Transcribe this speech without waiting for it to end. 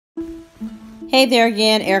Hey there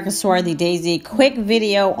again, Erica Swarthy Daisy. Quick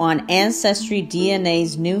video on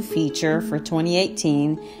AncestryDNA's new feature for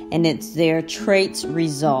 2018, and it's their traits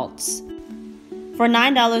results. For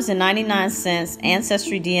 $9.99,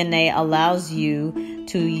 AncestryDNA allows you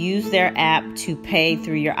to use their app to pay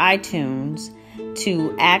through your iTunes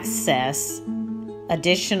to access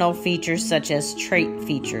additional features such as trait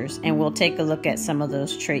features, and we'll take a look at some of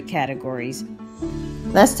those trait categories.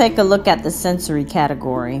 Let's take a look at the sensory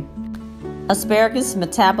category. Asparagus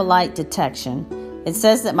metabolite detection. It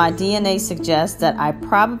says that my DNA suggests that I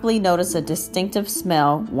probably notice a distinctive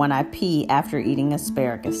smell when I pee after eating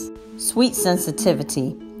asparagus. Sweet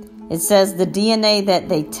sensitivity. It says the DNA that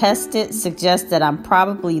they tested suggests that I'm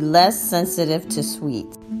probably less sensitive to sweet.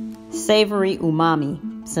 Savory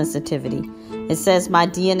umami sensitivity. It says my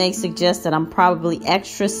DNA suggests that I'm probably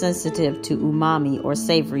extra sensitive to umami or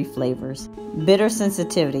savory flavors. Bitter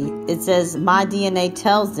sensitivity. It says my DNA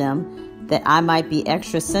tells them that I might be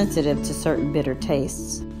extra sensitive to certain bitter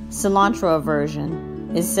tastes. Cilantro aversion.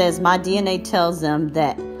 It says my DNA tells them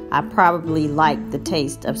that I probably like the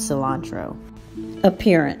taste of cilantro.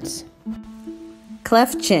 Appearance.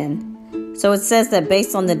 Cleft chin. So it says that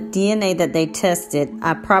based on the DNA that they tested,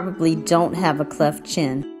 I probably don't have a cleft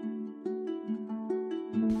chin.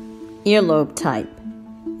 Earlobe type.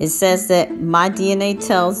 It says that my DNA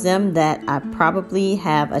tells them that I probably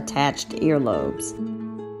have attached earlobes.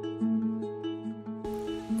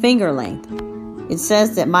 Finger length. It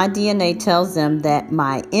says that my DNA tells them that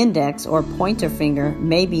my index or pointer finger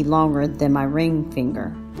may be longer than my ring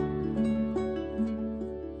finger.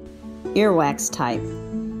 Earwax type.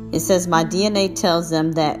 It says my DNA tells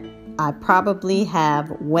them that I probably have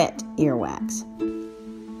wet earwax.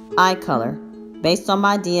 Eye color. Based on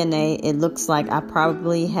my DNA, it looks like I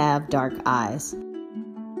probably have dark eyes.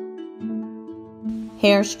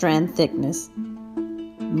 Hair strand thickness.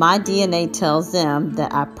 My DNA tells them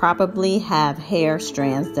that I probably have hair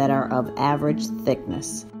strands that are of average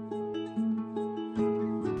thickness.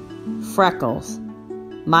 Freckles.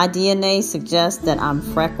 My DNA suggests that I'm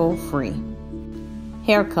freckle-free.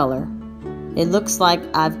 Hair color. It looks like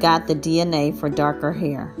I've got the DNA for darker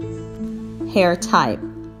hair. Hair type.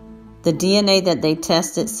 The DNA that they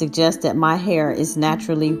tested suggests that my hair is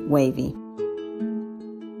naturally wavy.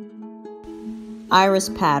 Iris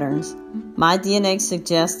patterns. My DNA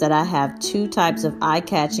suggests that I have two types of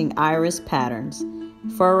eye-catching iris patterns,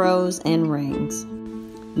 furrows and rings.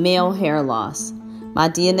 Male hair loss. My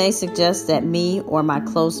DNA suggests that me or my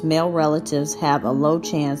close male relatives have a low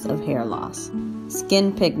chance of hair loss.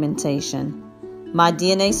 Skin pigmentation. My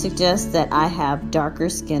DNA suggests that I have darker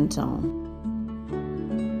skin tone.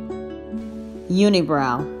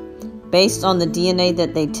 Unibrow. Based on the DNA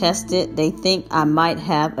that they tested, they think I might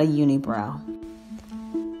have a unibrow.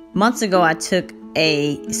 Months ago, I took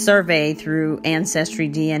a survey through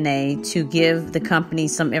AncestryDNA to give the company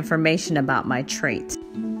some information about my traits.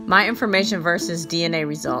 My information versus DNA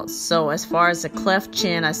results. So as far as the cleft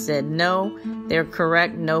chin, I said no, they're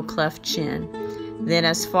correct, no cleft chin. Then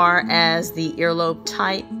as far as the earlobe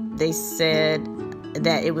type, they said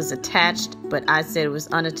that it was attached, but I said it was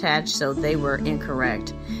unattached, so they were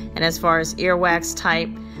incorrect. And as far as earwax type,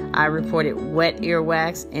 I reported wet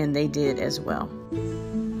earwax, and they did as well.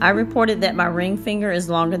 I reported that my ring finger is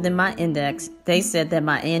longer than my index. They said that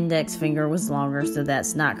my index finger was longer, so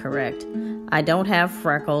that's not correct. I don't have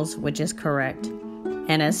freckles, which is correct.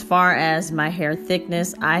 And as far as my hair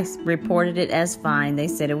thickness, I reported it as fine. They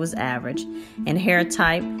said it was average. And hair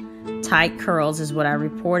type, tight curls is what I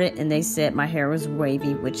reported, and they said my hair was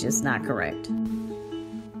wavy, which is not correct.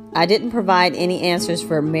 I didn't provide any answers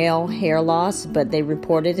for male hair loss, but they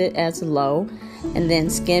reported it as low. And then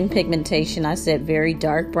skin pigmentation, I said very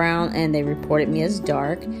dark brown, and they reported me as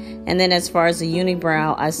dark. And then as far as the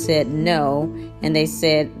unibrow, I said no, and they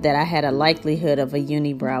said that I had a likelihood of a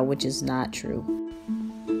unibrow, which is not true.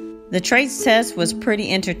 The traits test was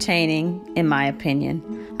pretty entertaining, in my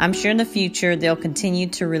opinion. I'm sure in the future they'll continue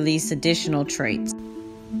to release additional traits.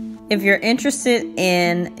 If you're interested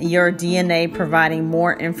in your DNA providing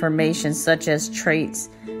more information such as traits,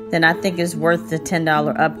 then I think it's worth the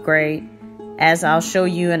 $10 upgrade. As I'll show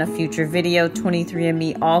you in a future video,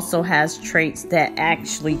 23andMe also has traits that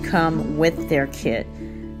actually come with their kit.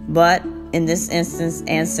 But in this instance,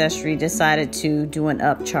 Ancestry decided to do an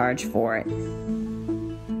upcharge for it.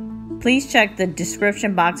 Please check the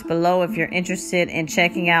description box below if you're interested in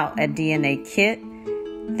checking out a DNA kit.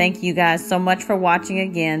 Thank you guys so much for watching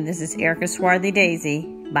again. This is Erica Swarthy Daisy.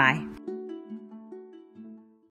 Bye.